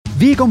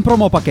Viikon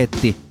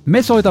promopaketti.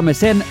 Me soitamme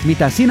sen,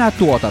 mitä sinä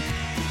tuotat.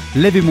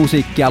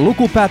 Levymusiikkia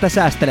lukupäätä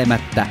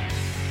säästelemättä.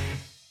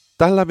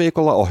 Tällä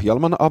viikolla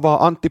ohjelman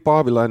avaa Antti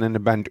Paavilainen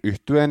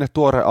band-yhtyeen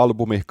tuore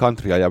albumi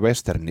Countrya ja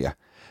Westerniä.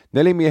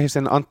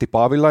 Nelimiehisen Antti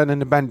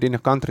Paavilainen bändin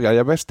Countrya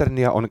ja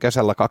Westerniä on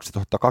kesällä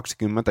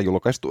 2020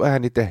 julkaistu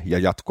äänite ja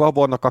jatkoa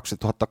vuonna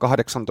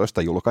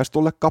 2018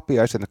 julkaistulle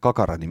Kapiaisen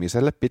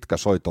Kakara-nimiselle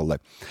pitkäsoitolle.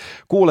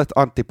 Kuulet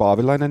Antti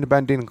Paavilainen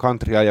bändin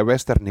Countrya ja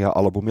Westerniä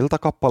albumilta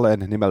kappaleen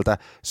nimeltä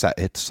Sä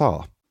et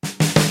saa.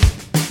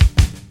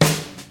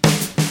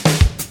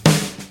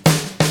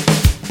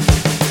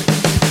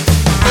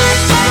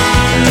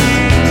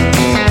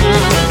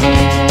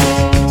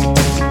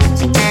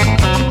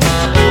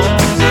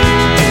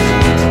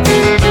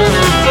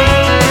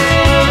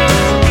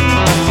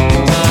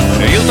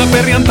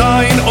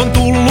 Perjantain on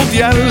tullut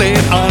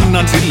jälleen,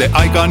 annan sille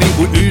aikaa niin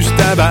kuin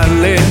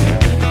ystävälleen.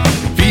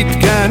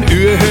 Pitkään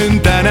yöhön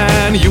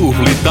tänään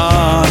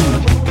juhlitaan.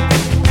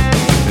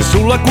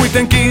 Sulla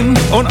kuitenkin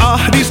on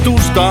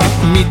ahdistusta,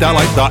 mitä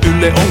laittaa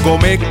ylle, onko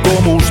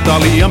mekko musta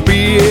liian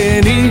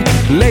pieni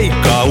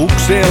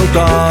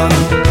leikkaukseltaan.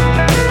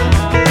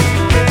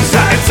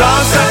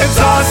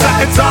 Sä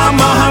et saa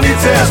maahan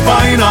itseäs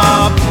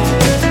painaa.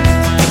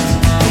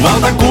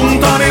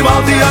 Valtakuntani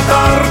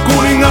valtiatar,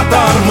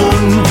 kuningatar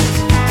mun.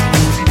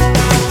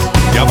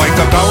 Ja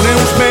vaikka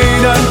kauneus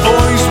meidän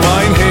ois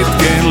vain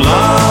hetken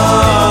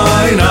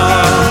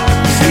laina,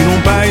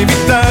 sinun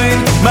päivittäin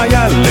mä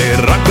jälleen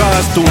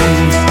rakastun.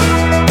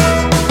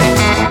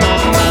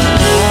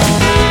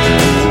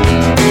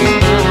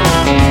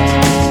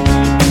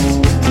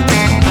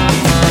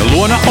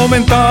 Luona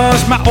oven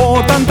taas mä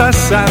ootan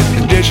tässä,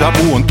 déjà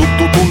vu on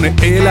tuttu tunne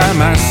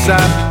elämässä.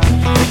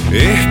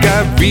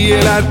 Ehkä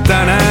vielä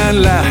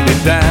tänään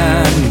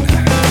lähdetään.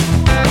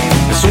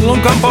 Sulla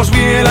on kampaus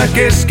vielä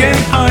kesken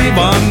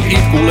aivan.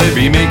 Itku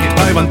levi meikit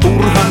aivan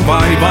turhan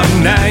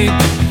vaivan.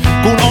 Näit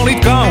kun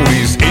olit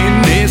kaunis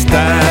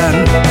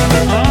ennestään.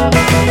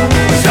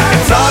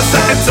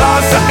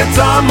 Sä et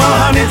saa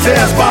maahan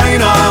itseäs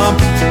painaa.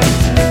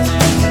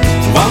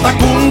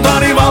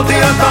 Valtakuntani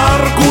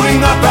valtiatar,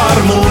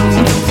 kuningatar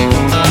mun.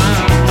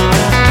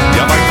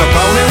 Ja vaikka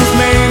kauneus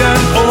meidän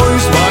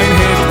ois vain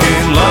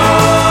hetken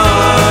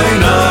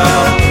laina,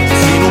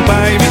 sinun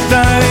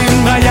päivittäin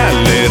mä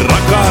jälleen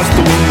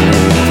rakastun.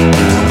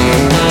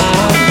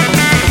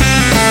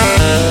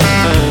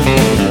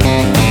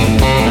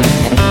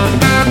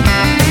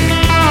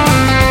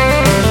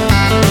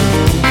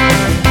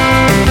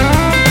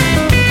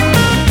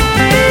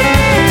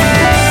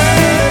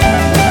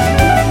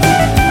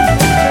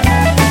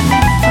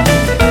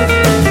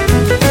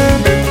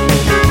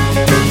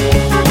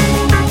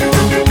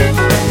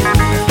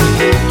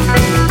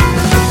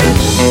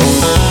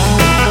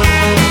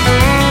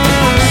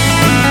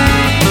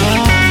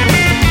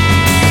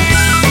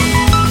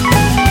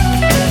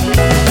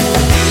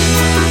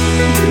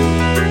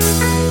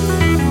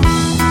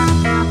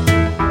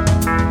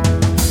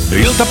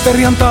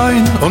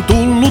 Perjantain on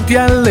tullut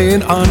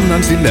jälleen,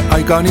 annan sille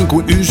aikaa niin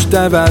kuin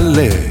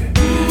ystävälle.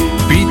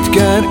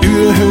 Pitkään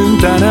yöhön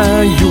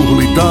tänään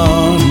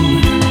juhlitaan.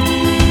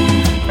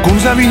 Kun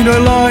sä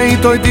vihdoin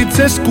laitoit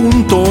itses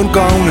kuntoon,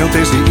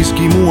 kauneutesi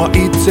iski mua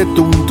itse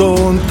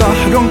tuntoon.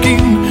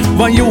 Tahdonkin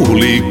vain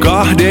juhli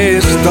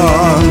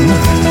kahdestaan.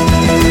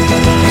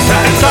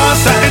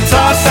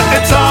 Sä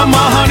et saa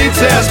maahan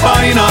itseäs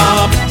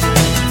painaa.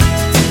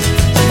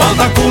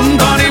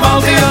 Valtakuntani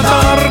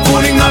valtiatar,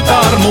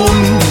 kuningatar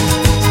mun.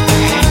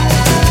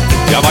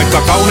 Ja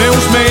vaikka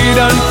kauneus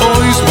meidän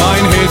ois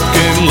vain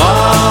hetken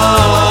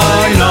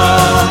laina,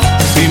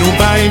 sinun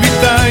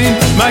päivittäin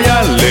mä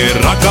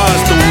jälleen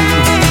rakastun.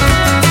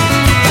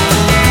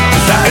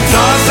 Sä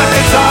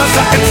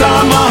et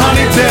saa maahan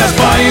itseäs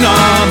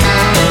painaa.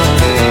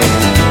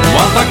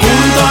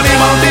 Valtakuntani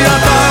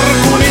valtiatar,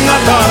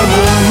 kuningatar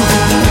mun.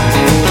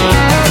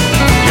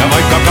 Ja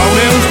vaikka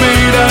kauneus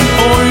meidän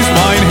ois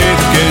vain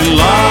hetken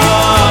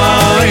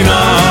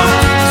laina,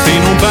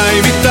 sinun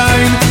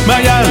päivittäin mä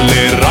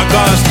jälleen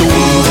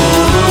rakastun.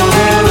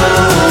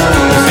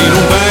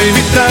 Sinun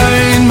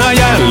päivittäin mä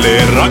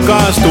jälleen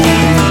rakastun.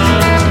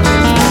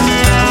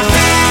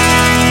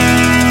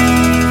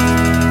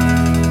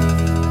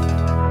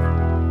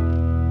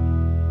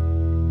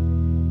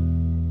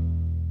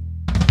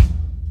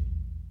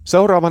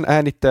 Seuraavan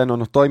äänitteen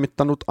on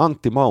toimittanut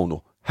Antti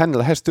Maunu. Hän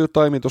lähestyy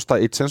toimitusta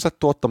itsensä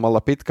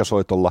tuottamalla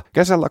pitkäsoitolla.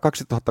 Kesällä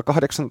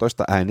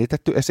 2018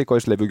 äänitetty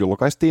esikoislevy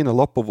julkaistiin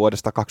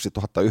loppuvuodesta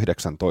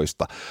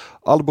 2019.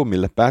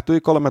 Albumille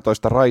päätyi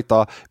 13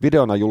 raitaa.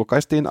 Videona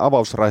julkaistiin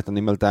avausraita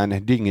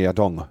nimeltään Ding ja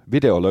Dong.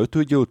 Video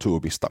löytyy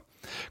YouTubesta.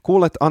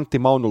 Kuulet Antti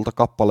Maunulta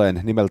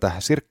kappaleen nimeltä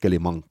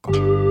Sirkkelimankka.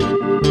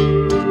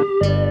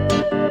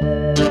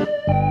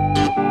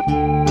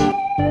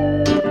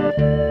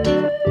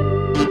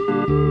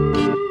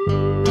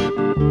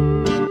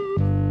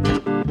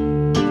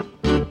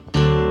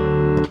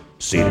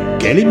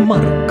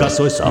 Sirkkelimarkka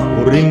soi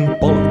sahurin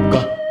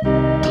polkka.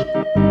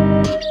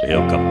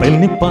 Joka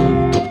penni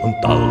pantu on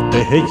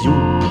talteen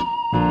juu.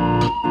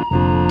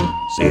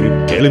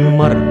 Sirkkelin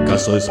markka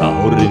soi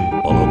sahurin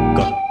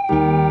polkka.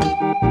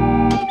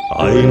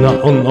 Aina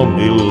on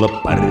omilla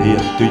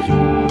pärjätty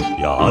juu,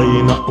 ja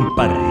aina on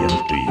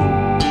pärjätty juu.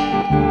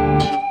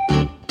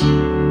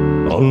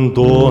 On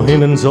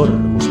tuohinen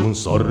sormus mun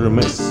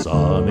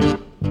sormessani,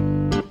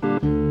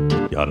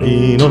 ja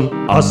niin on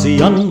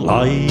asian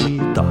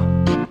laita,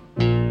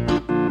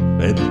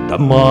 että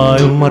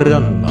maailman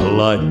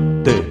rannalla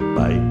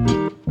eteenpäin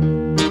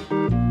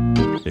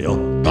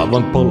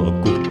johtavan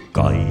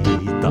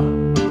polkukaita.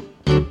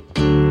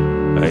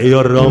 Ei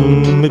oo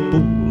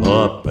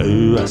rommipulloa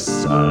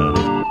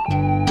pöydässäni,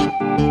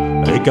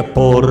 eikä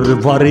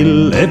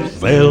porvarille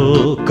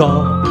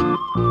velkaa.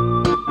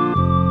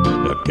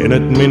 Ja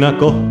kenet minä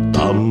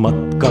kohtaan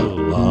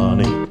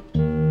matkallani,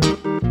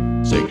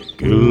 se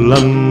kyllä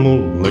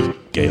mulle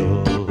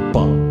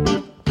kelpaa.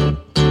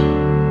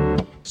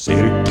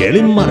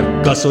 Sirkkelin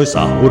markka soi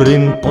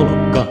sahurin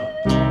polkka,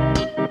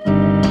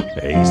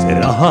 ei se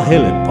raha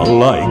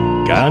helpolla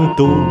ikään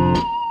tuu.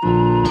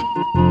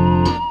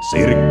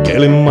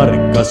 Sirkkelin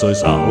markka soi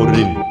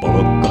sahurin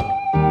polkka,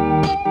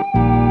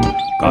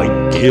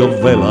 kaikki on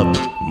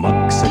velat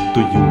maksettu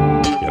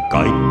juu, ja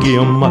kaikki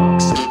on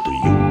maksettu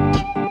juu.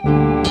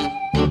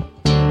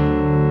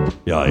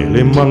 Ja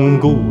ilman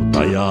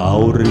kuuta ja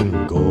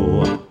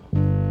aurinkoa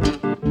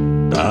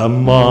tää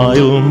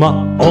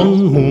maailma on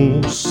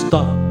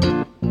musta.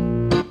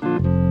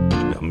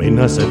 Ja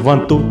minä sen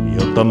vaan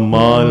tuijotan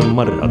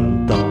maailman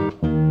rantaa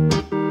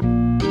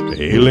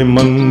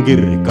ilman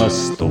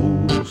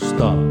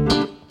kirkastusta.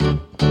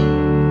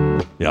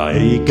 Ja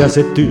eikä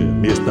se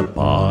työmiestä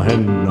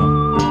pahenna,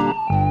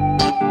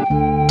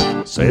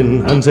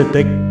 senhän se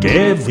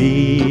tekee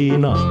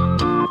viina.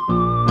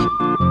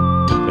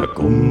 Ja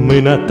kun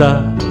minä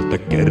täältä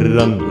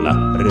kerran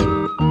lähden,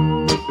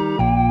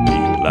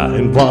 niin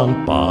lähden vaan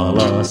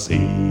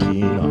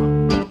palasiina.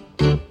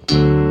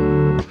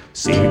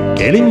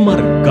 Sirkkelin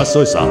markka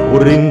soi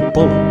sahurin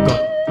polkka,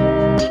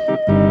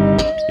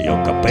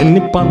 joka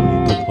penni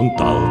pantu on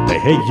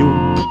talteen juu.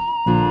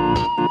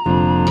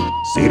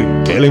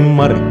 Sirkkelin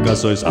markka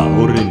soi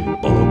sahurin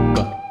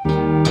polkka,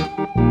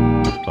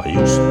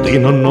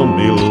 justiin on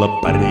omilla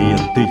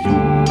pärjätty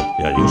juu,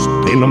 ja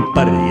justiin on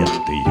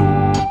pärjätty juu.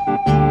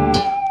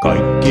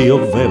 Kaikki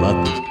on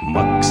velat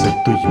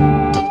maksettu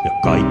juu, ja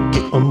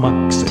kaikki on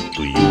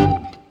maksettu juu.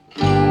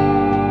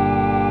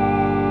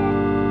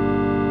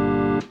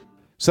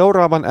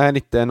 Seuraavan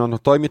äänitteen on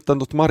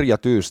toimittanut Maria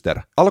Tyyster.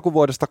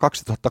 Alkuvuodesta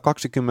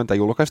 2020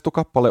 julkaistu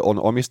kappale on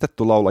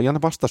omistettu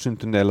laulajan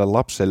vastasyntyneelle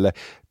lapselle.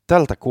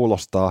 Tältä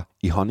kuulostaa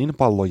Ihanin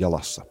pallo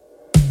jalassa.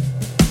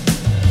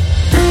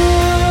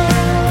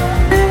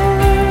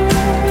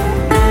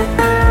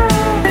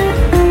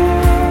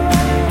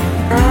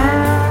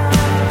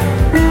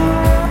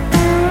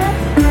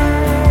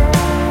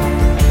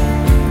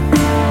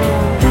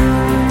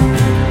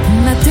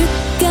 Mä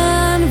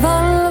tykkään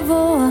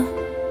valvoa,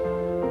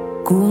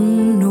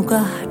 kun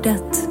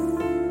nukahdat.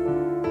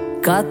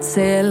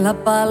 Katseella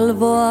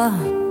palvoa,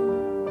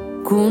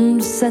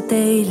 kun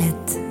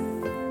säteilet.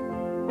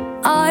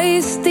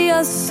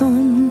 Aistia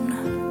sun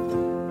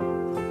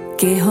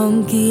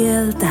kehon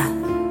kieltä.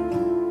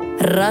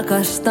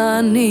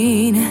 Rakastaa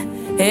niin,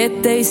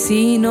 ettei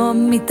siinä oo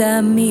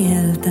mitään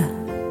mieltä.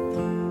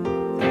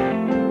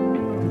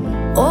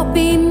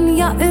 Opin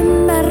ja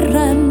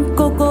ymmärrän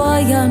koko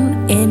ajan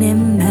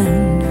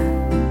enemmän.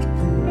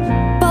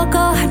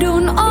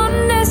 Pakahdun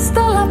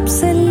onnesta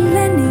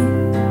lapselleni.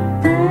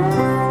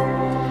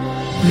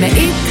 Me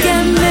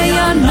itkemme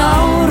ja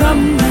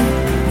nauramme,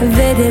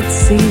 vedet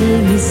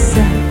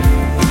silmissä.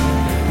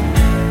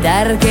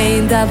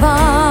 Tärkeintä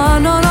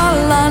vaan on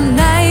olla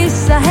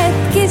näissä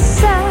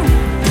hetkissä.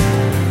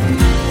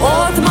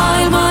 Oot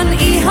maailman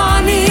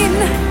ihanin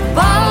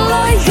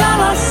pallo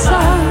jalassa.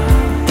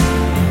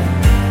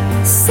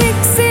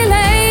 Siksi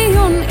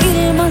leijun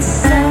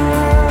ilmassa.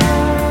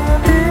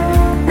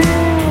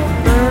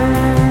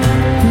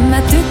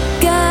 Mä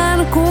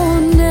tykkään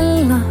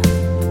kuunnella,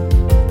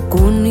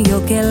 kun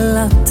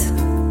jokellat.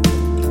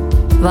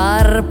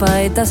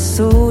 Varpaita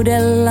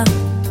suudella,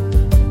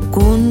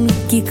 kun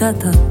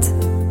kikatat.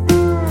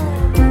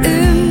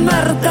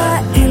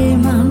 Ymmärtää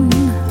ilman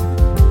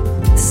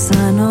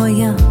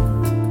sanoja.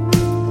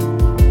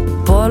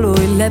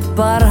 Poluille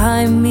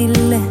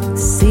parhaimmille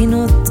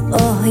sinut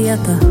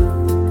ohjata.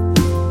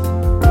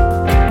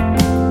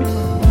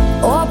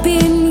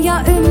 Opin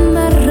ja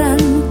ymmärrän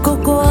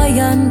koko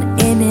ajan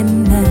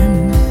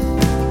enemmän.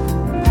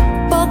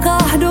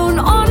 Pakahdun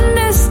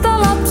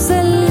onnesta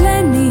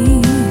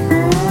lapselleni.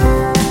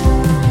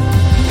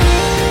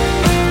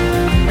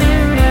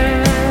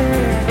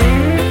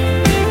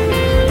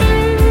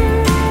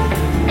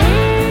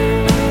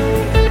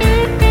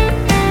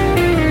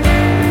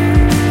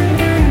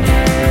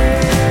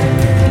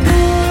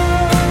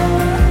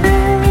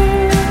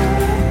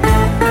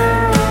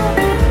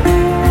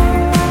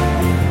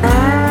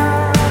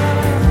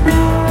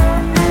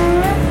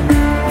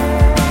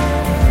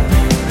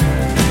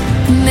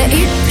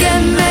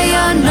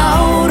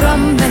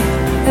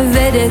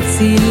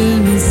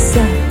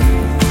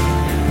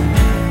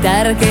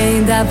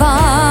 Tärkeintä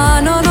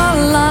vaan on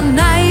olla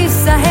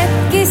näissä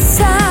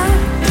hetkissä.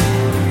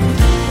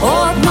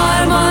 Oot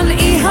maailman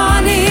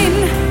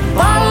ihanin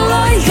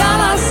pallo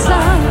jalassa.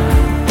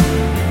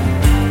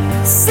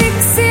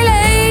 Siksi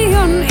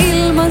leijon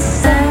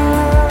ilmassa.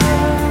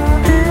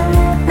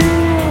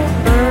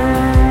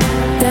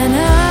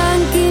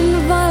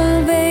 Tänäänkin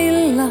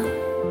valveilla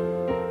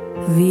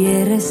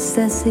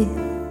vieressäsi.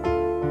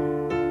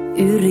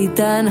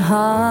 Yritän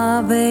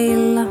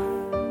haaveilla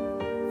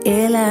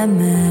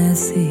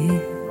elämäsi.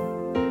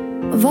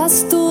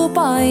 Vastuu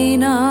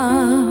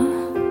painaa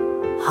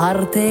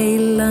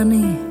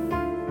harteillani.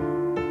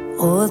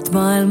 Oot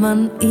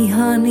maailman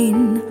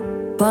ihanin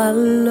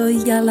pallo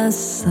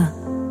jalassa.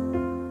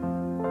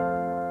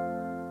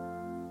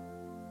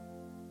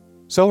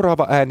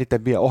 Seuraava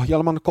äänite vie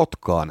ohjelman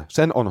Kotkaan.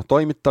 Sen on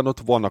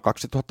toimittanut vuonna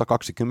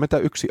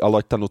 2021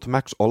 aloittanut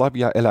Max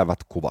Olavia Elävät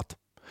kuvat.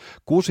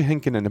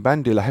 6-henkinen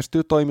bändi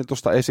lähestyy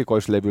toimitusta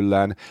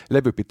esikoislevyllään.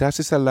 Levy pitää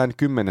sisällään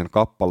 10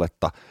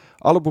 kappaletta.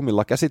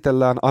 Albumilla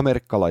käsitellään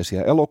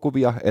amerikkalaisia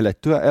elokuvia,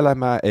 elettyä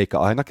elämää eikä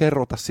aina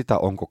kerrota sitä,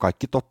 onko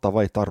kaikki totta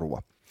vai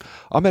tarua.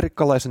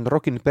 Amerikkalaisen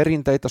rockin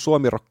perinteitä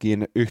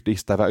suomirockiin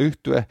yhdistävä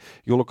yhtye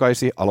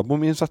julkaisi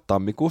albuminsa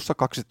tammikuussa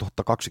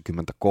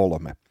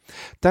 2023.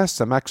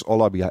 Tässä Max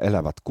Olavia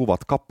Elävät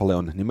kuvat kappale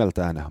on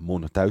nimeltään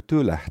Mun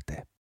täytyy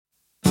lähteä.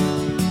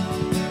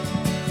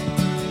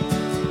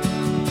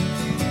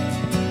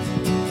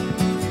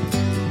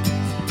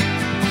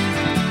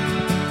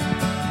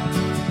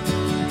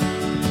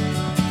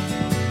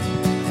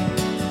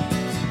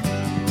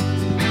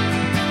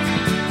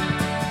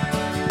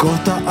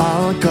 Kohta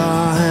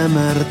alkaa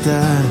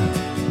hämärtää,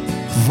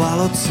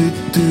 valot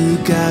syttyy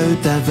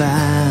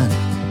käytävään.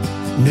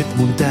 Nyt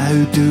mun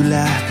täytyy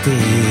lähteä.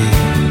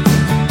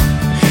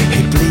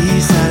 Hei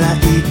please älä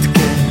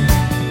itke,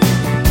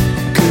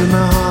 kyl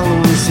mä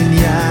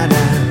haluisin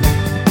jäädä.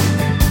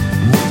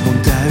 Mut mun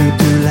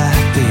täytyy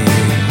lähteä.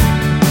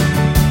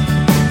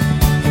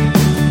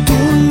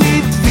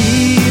 Tunnit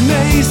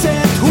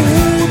viimeiset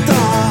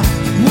huutaa,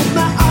 mut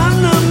mä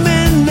annan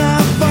mennä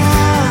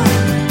vaan.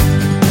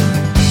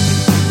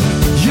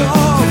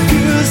 Joo,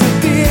 kyl sä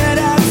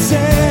tiedät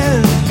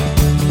sen.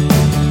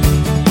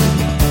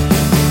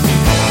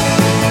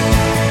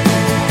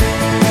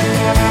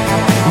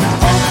 Mä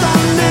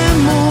otan ne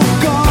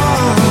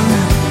mukaan.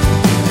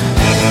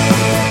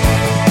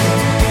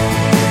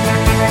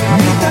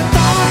 Mitä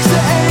taakse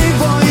ei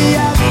voi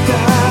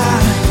jättää.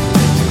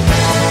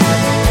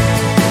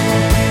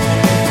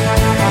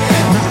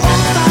 Mä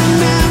otan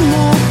ne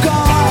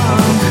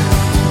mukaan.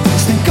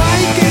 Sitten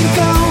kaiken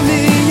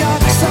kauniin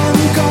jaksan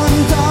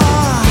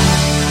kantaa.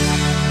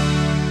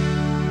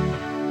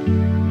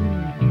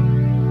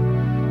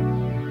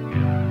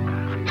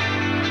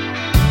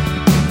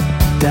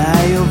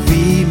 Tää ei oo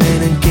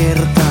viimeinen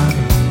kerta,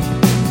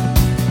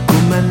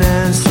 kun mä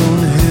näen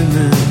sun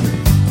hymyn,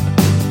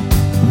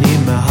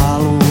 niin mä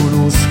haluun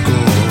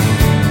uskoa.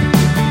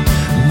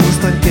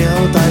 Muistan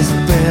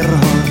keltaiset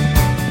perhot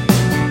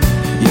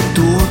ja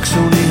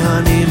tuoksun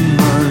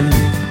ihanimman.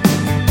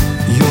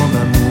 Joo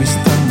mä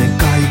muistan ne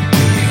kaikki.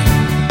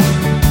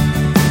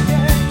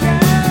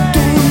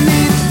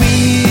 Tunnit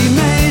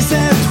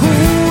viimeiset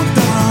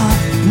huutaa,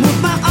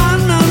 mut mä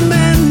annan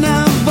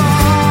mennä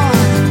vaan.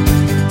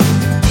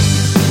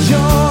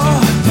 Joo,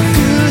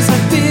 kyl sä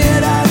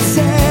tiedät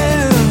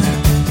sen.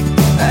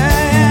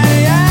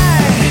 Ei.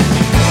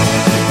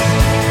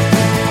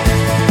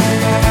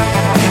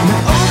 Mä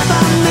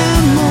otan ne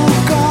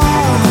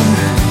mukaan.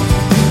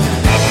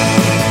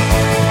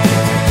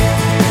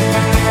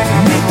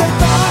 Mitä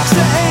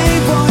taakse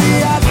ei voi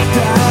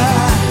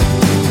jättää.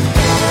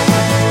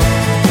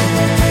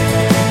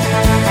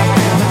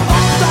 Mä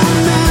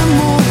otan ne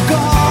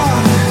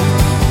mukaan.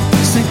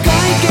 Sen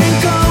kaiken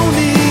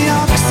kauniin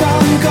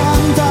jaksan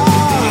kantaa.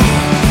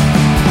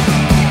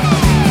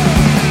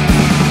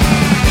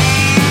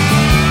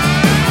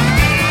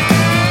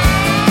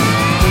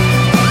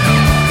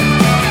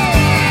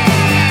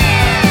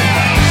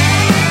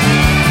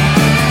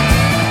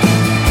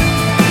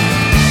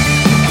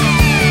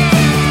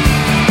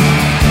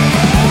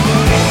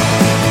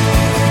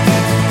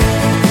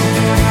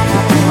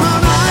 Kun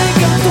on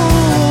aika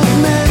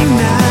tullut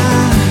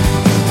mennään.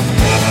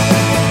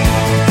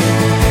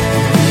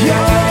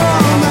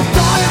 Joo, mä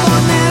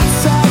toivon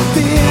et sä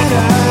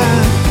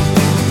tiedät.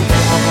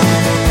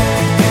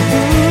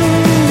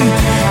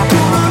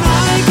 Kun on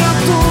aika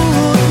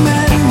tullut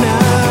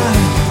mennään.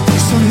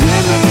 Sun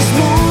hymys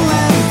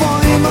mulle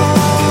voima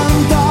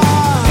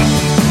antaa.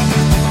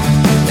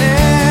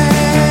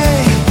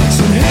 Ei,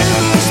 sun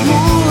hymys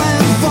mulle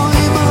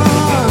voima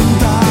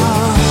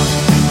antaa.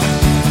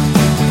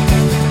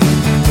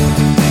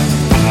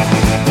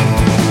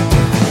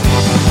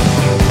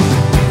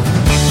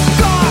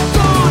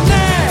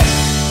 Kakkonen!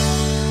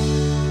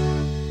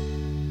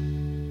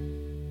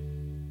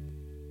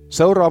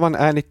 Seuraavan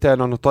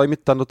äänitteen on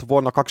toimittanut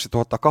vuonna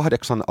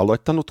 2008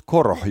 aloittanut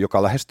Koro,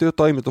 joka lähestyy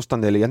toimitusta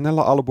 4.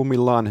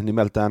 albumillaan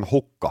nimeltään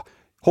Hukka.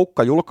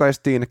 Hukka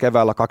julkaistiin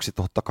keväällä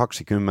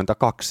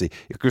 2022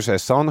 ja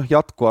kyseessä on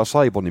jatkoa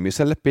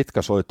Saivo-nimiselle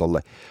pitkäsoitolle.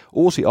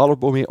 Uusi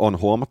albumi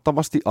on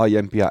huomattavasti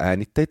aiempia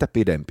äänitteitä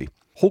pidempi.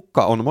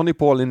 Hukka on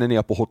monipuolinen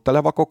ja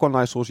puhutteleva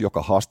kokonaisuus,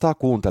 joka haastaa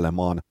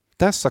kuuntelemaan.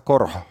 Tässä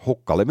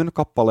Hukka-levyn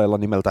kappaleella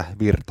nimeltä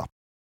Virta.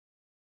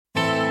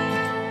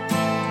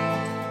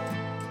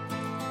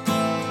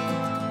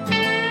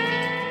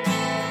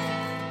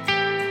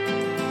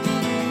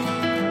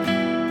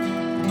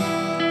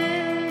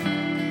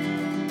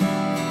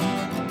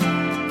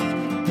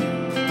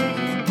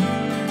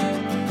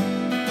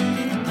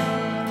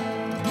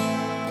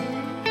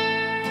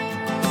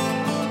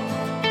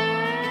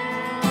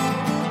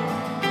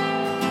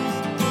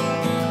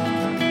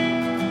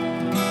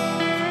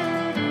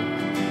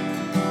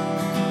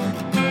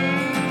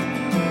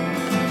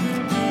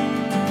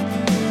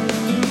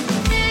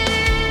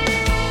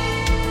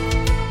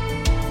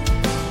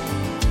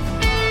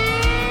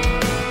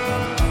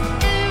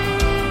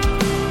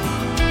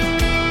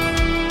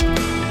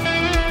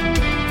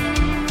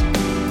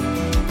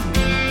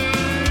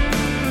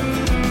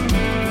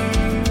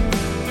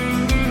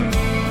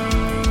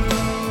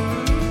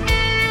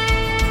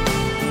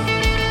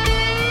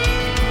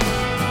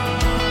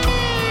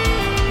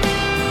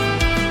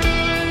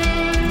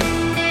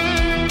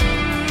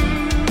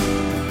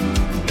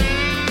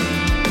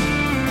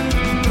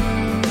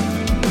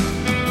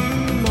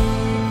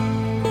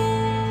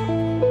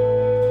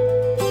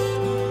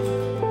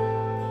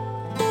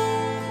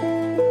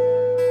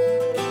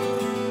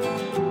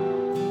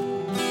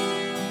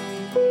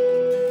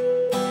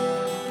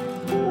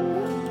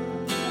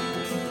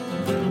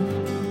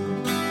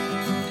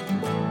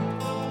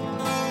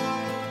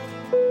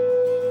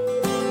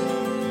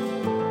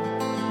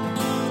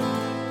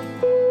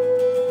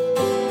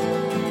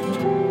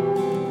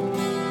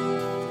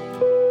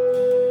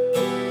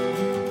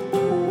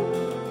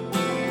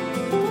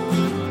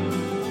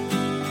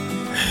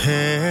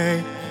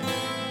 Hei,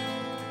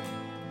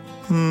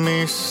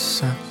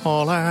 missä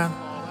olen?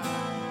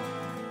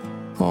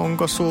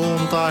 Onko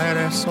suunta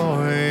edes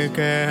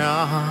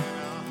oikea?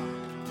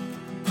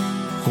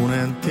 Kun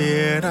en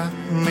tiedä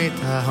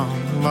mitä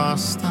on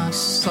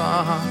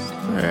vastassa.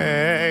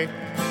 Hei,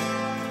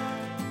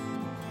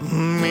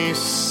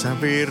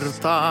 missä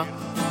virtaa?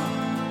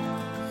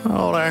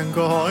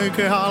 Olenko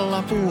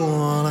oikealla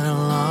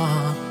puolella?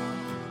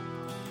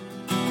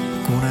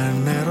 Kun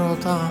en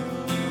erota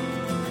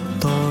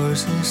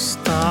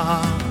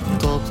toisistaan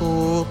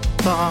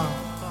totuutta,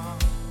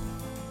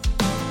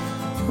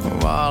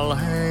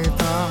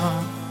 valheita,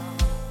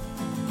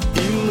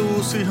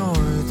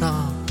 illuusioita,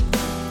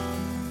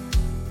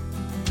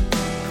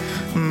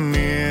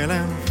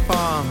 mielen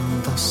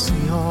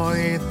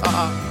fantasioita,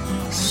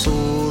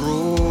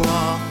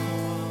 surua,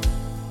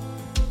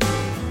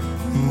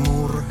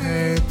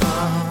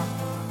 murheita,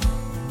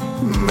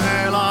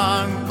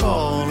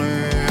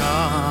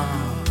 melankoliaa,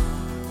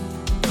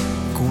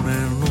 kun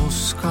en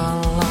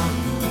uskalla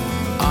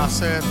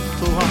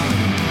asettua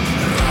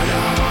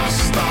rajaa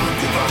vastaan.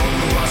 Kuka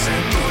hullu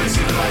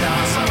asettuisi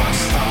rajansa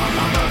vastaan?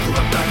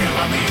 Antautua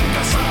takella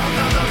minkä saa.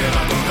 Täältä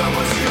vielä kuinka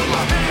voisi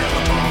olla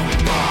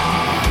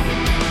helpompaa.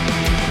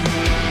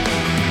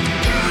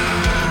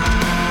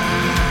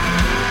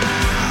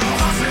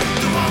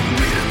 Asettua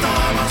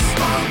virtaa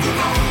vastaan.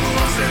 Kuka hullu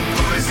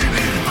asettuisi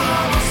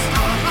virtaa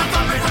vastaan? Anta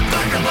mennä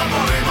takella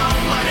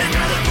voimalla. Eikä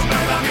joku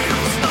päivä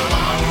minusta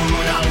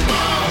lauluja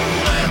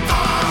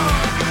lauletaan.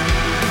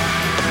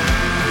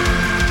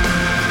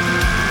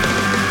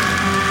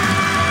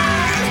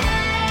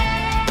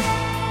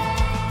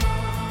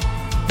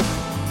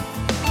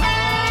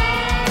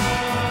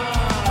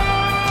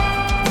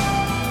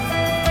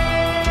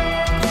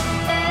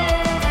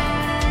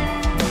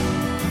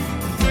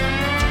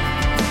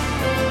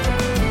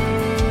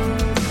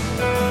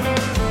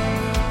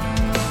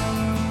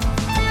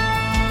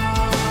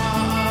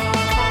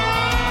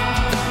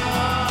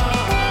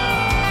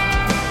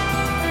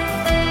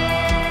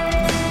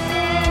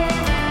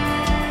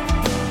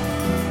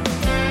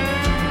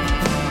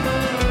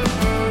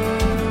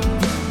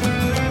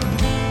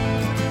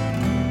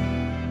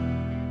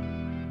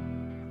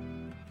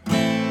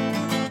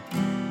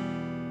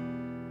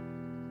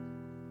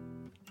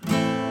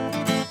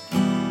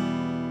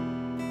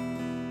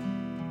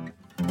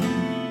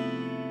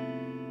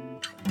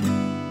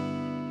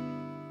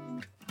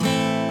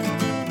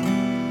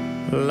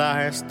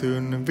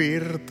 Lähestyn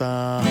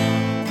virtaa,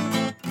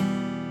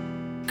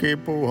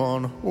 kipu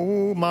on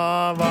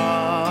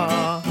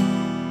huumaavaa.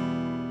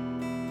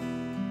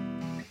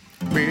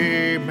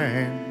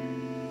 Viimein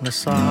ne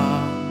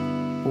saa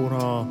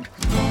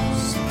unohtaa.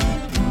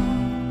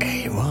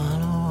 Ei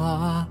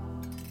valoa,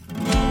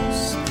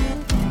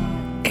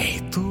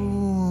 ei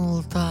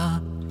tuulta,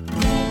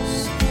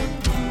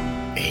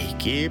 ei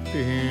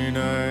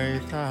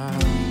kipinöitä,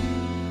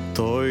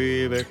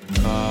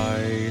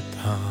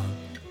 toivekkaita.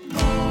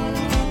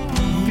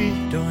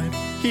 Vihdoin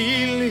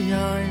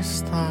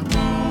hiljaista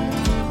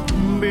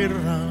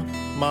virran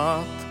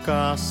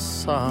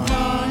matkassa.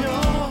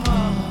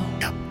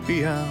 Ja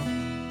pian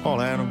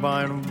olen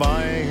vain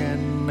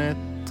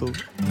vaiennettu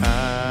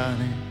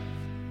ääni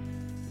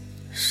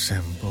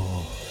sen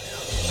pohjalla.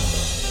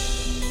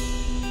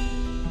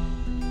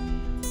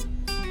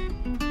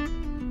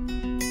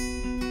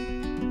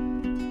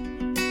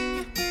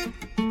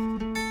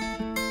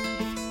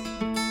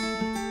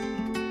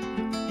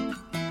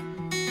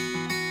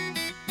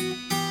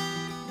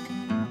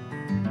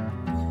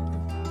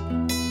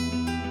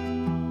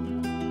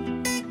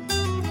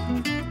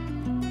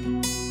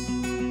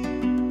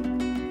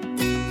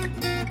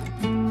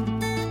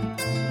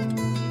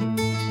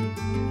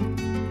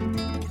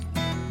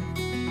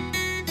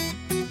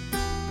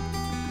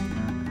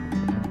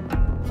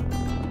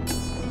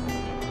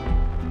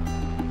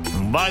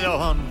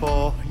 Vajohan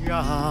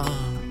pohjaan.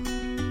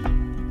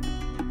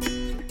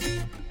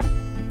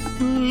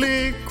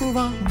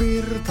 Liikkuva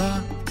virta,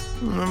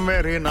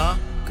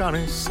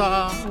 verinakkani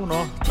saa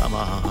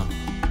unohtamaan.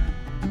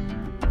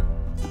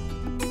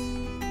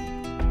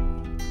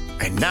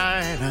 En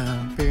näe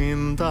enää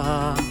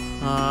pintaa.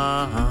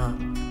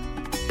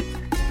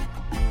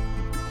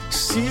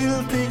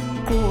 Silti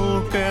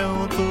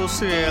kulkeutuu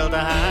sieltä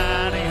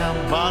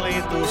äänihän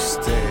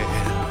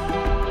valitusteen.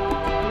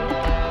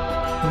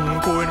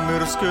 Kuin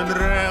myrskyn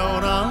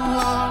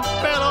reunalla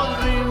pelon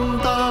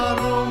rintaa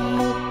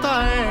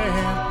rummuttaen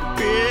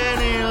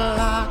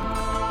pienillä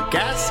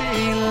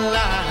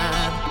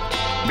käsillään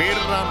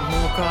virran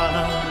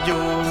mukana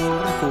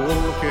juuri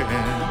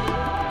kulkeen.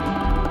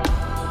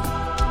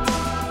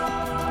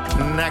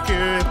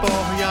 Näkyy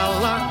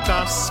pohjalla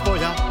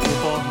kasvoja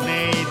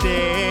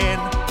uponneiden,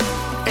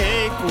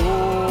 ei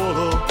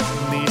kuulu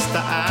niistä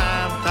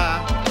ääntä,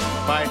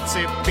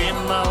 paitsi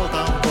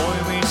pinnalta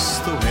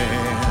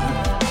voimistuneen.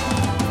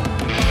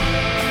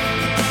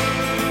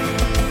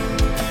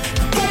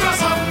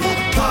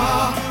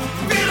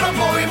 Virran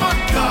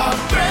voimakkaat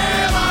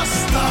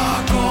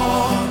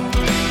pelastakoon.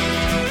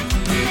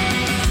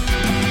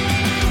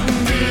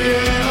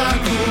 Vielä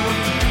kun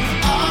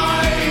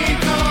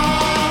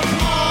aikaa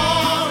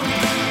on.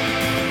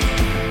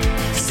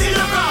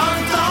 Sillä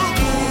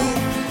antautuu,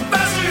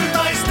 väsyy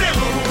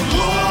taisteluun,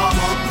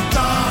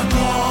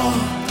 luovuttakoon.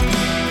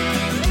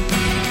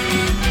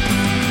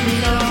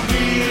 Ja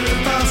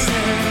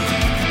virtasen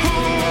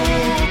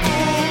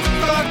hukuttakoon.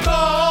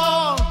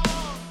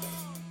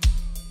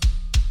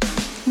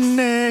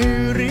 Ne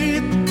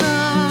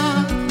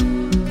yrittää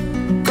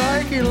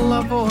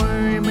kaikilla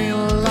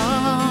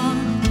voimillaan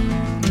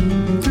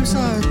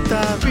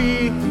pysäyttää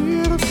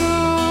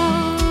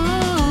virtaa.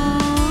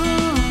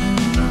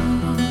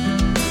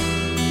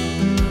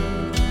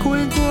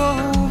 Kuin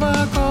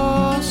kuohuva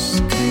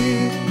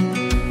koski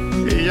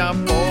ja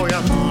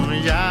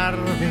pojaton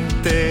järvi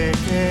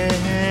tekee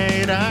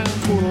heidän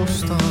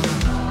kulustaan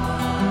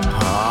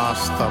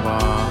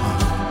haastavaa.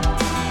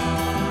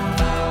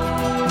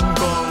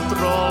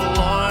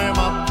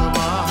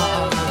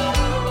 Kontrolloimattomaan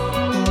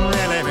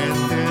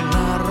elementin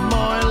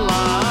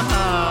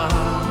armoillaan,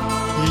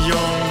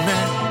 jonne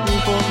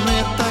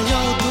uponneet tai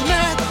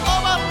joutuneet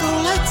ovat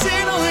tulleet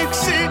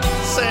sinuiksi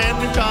sen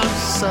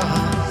kanssa.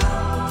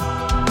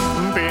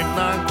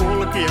 Pinnan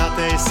kulkijat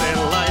ei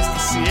sellaista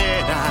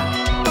siedä.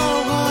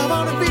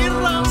 Touhaavan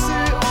virran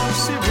syy on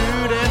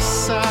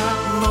syvyydessä.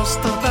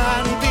 Nosta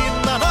pääni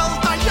pinnan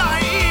alta ja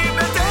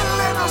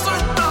ihmetellen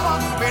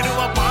osoittavat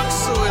minua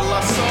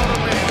paksuilla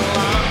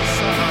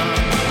sormillansa.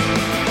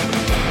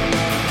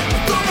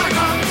 Tuota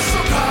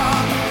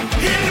katsokaa,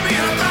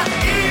 hirviötä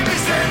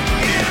ihmisen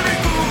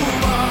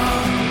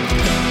hirvikuvaa.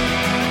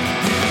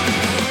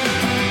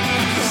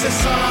 Se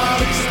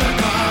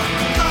saalistakaa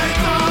tai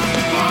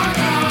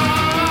tappakaa.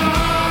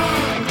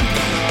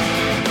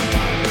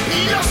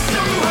 Jos se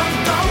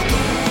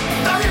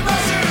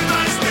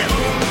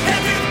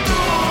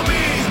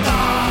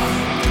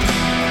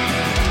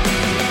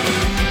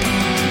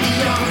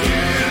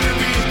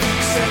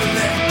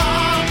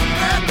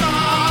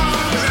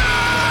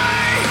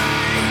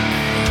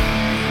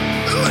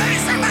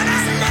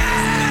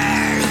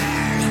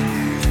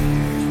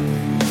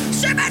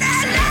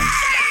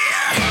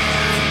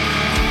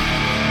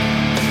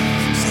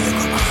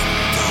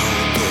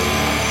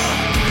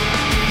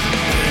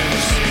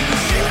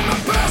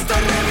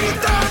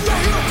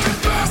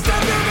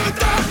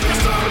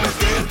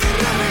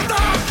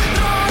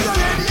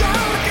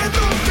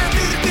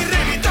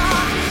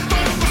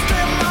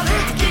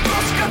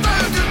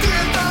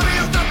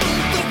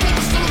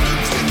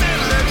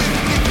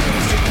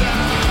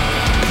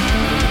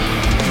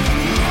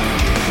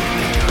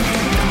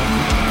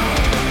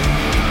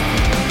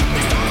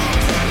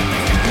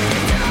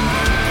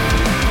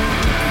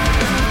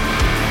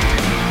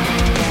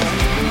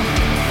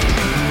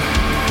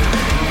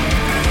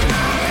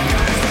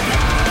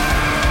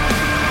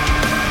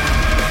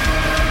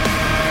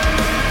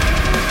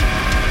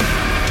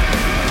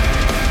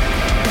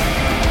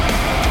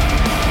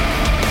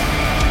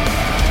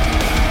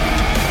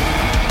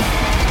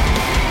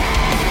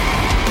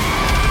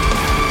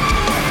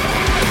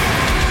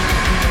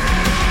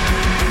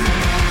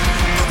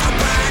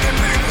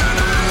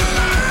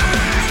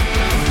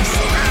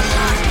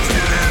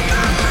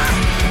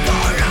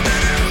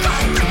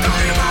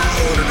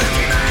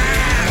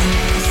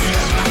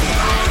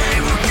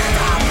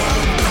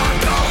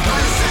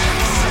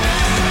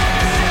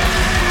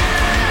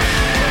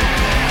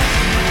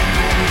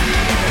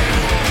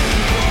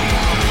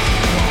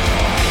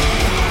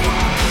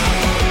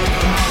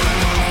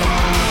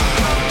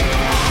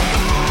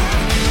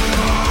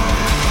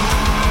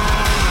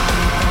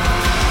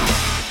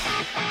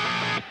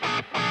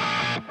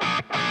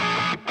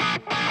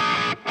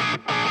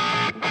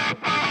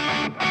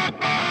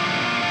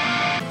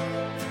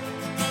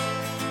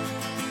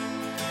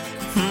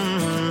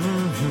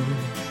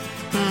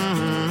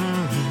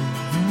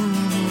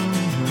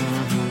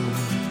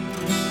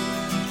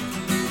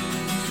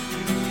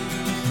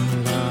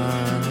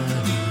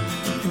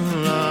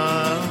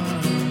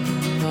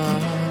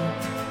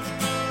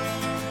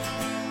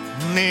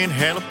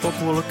helppo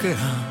kulkea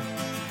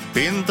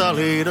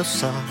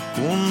pintaliidossa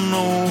kun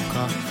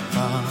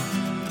nuukahtaa.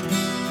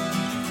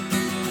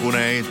 Kun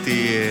ei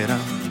tiedä,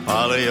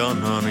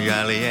 paljon on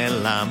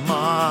jäljellä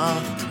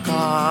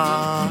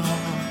matkaa.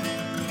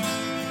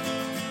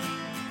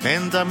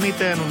 Entä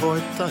miten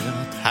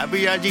voittajat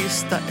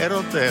häviäjistä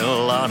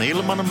erotellaan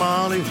ilman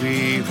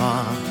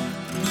maaliviivaa?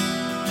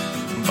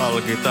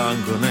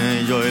 Palkitaanko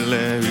ne,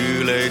 joille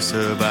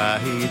yleisö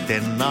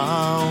vähiten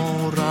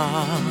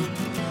nauraa?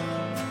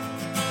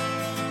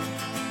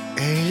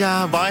 Ei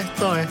jää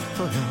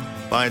vaihtoehtoja,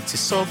 paitsi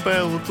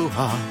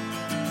sopeutua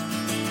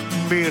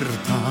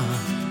virtaan.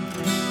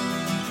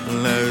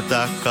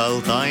 Löytää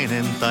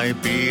kaltainen tai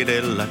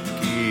pidellä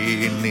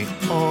kiinni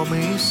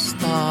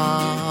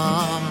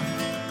omistaan.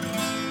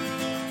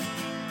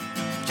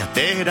 Ja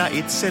tehdä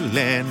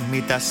itselleen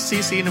mitä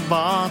sisin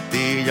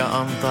vaatii ja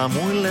antaa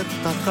muille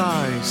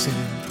takaisin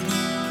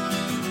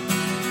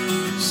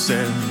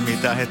sen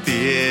mitä he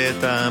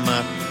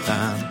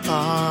tietämättään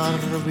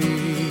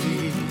tarvii.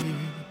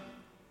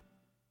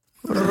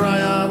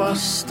 Raja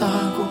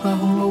vastaan, kuka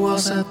hullu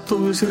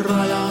asettuisi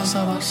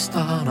rajansa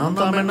vastaan.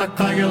 Antaa mennä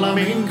kaikella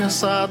minkä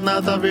saat,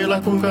 näytä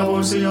vielä kuinka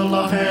voisi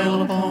olla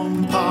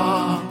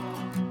helpompaa.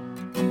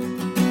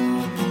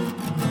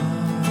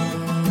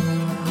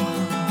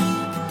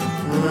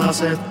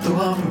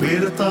 Asettua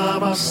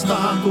virtaa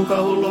vastaan,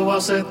 kuka hullu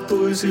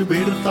asettuisi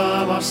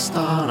virtaa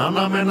vastaan.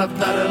 Anna mennä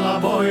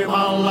täydellä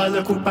voimalla,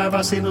 joku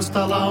päivä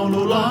sinusta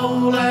laulu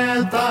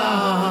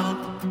lauletaan.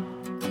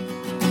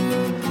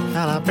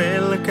 Älä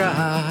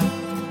pelkää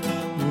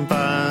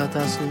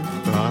päätäsi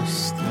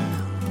kastella.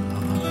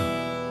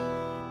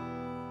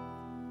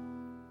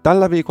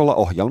 Tällä viikolla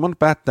ohjelman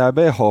päättää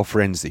VH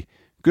Frenzy.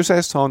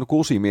 Kyseessä on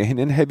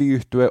 6-miehinen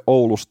heavy-yhtye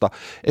Oulusta.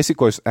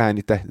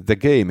 Esikoisäänite The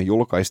Game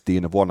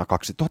julkaistiin vuonna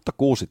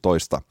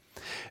 2016.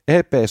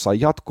 EP sai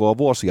jatkoa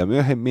vuosia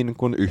myöhemmin,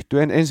 kun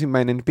yhtyeen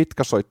ensimmäinen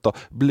pitkäsoitto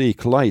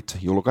Bleak Light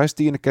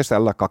julkaistiin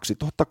kesällä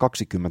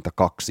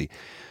 2022.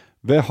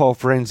 VH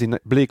Frenzyn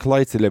Bleak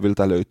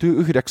Light-levyltä löytyy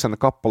 9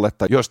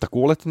 kappaletta, joista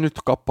kuulet nyt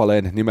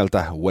kappaleen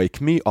nimeltä Wake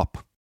Me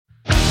Up.